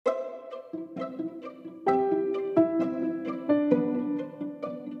Good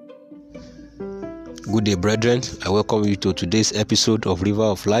day, brethren. I welcome you to today's episode of River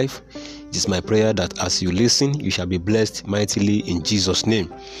of Life. It is my prayer that as you listen, you shall be blessed mightily in Jesus'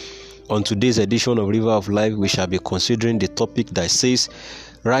 name. On today's edition of River of Life, we shall be considering the topic that says,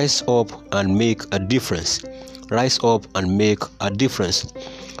 Rise up and make a difference. Rise up and make a difference.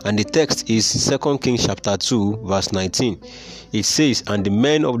 And the text is 2 Kings chapter 2, verse 19. It says, And the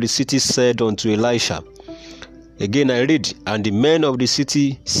men of the city said unto Elisha, Again I read, And the men of the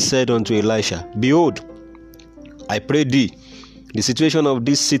city said unto Elisha, Behold, I pray thee, the situation of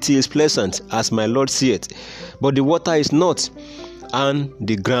this city is pleasant, as my Lord seeth, but the water is not, and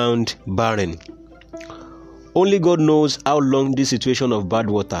the ground barren. Only God knows how long this situation of bad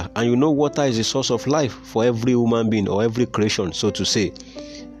water, and you know water is the source of life for every human being or every creation, so to say,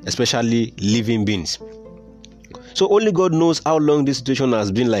 especially living beings. So only God knows how long this situation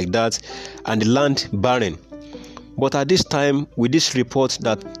has been like that, and the land barren. But at this time, with this report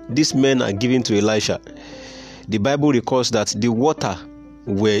that these men are giving to Elisha, the Bible records that the water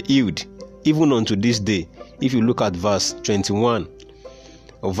were healed, even unto this day. If you look at verse 21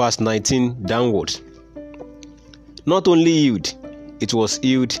 or verse 19 downwards, not only healed, it was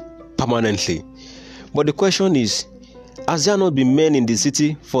healed permanently. But the question is, has there not been men in the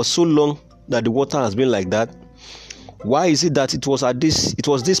city for so long that the water has been like that? Why is it that it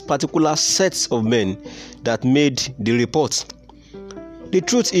was this particular set of men that made the report? The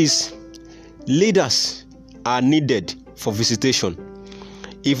truth is, leaders are needed for visitation.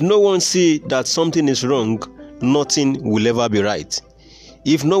 If no one sees that something is wrong, nothing will ever be right.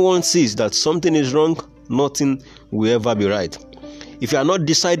 If no one sees that something is wrong, nothing will ever be right. If you are not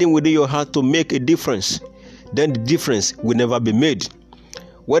deciding within your heart to make a difference, then the difference will never be made.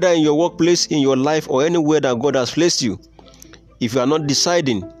 Whether in your workplace, in your life, or anywhere that God has placed you, if you are not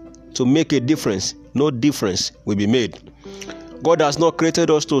deciding to make a difference, no difference will be made. God has not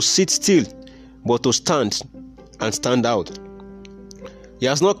created us to sit still, but to stand and stand out. He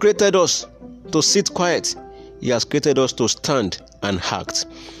has not created us to sit quiet. He has created us to stand and act.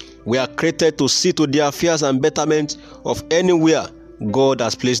 We are created to see to the affairs and betterment of anywhere God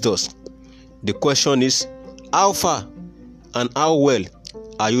has placed us. The question is, how far and how well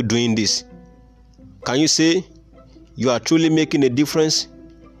are you doing this? Can you say you are truly making a difference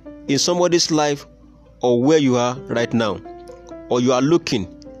in somebody's life or where you are right now? Or you are looking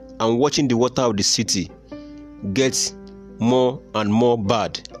and watching the water of the city get more and more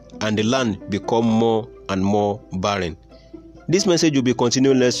bad and the land become more and more barren? This message will be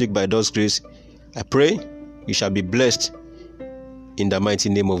continuing next week by God's grace. I pray you shall be blessed in the mighty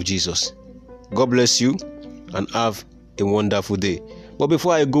name of Jesus. God bless you and have a wonderful day. But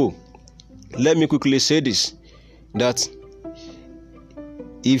before I go, let me quickly say this, that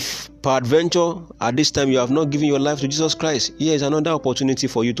if peradventure at this time you have not given your life to Jesus Christ, here is another opportunity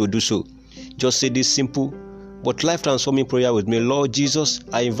for you to do so. Just say this simple but life transforming prayer with me. Lord Jesus,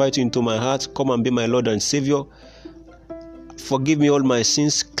 I invite you into my heart. Come and be my Lord and Savior. Forgive me all my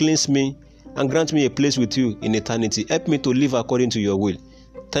sins, cleanse me, and grant me a place with you in eternity. Help me to live according to your will.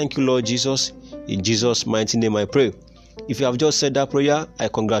 Thank you, Lord Jesus. In Jesus' mighty name I pray. If you have just said that prayer, I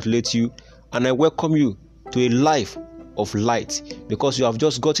congratulate you and I welcome you to a life of light, because you have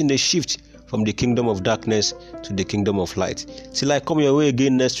just gotten a shift from the kingdom of darkness to the kingdom of light. Till I come your way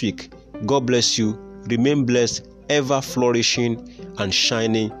again next week, God bless you. Remain blessed, ever flourishing and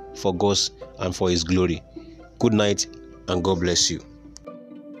shining for God and for His glory. Good night and God bless you.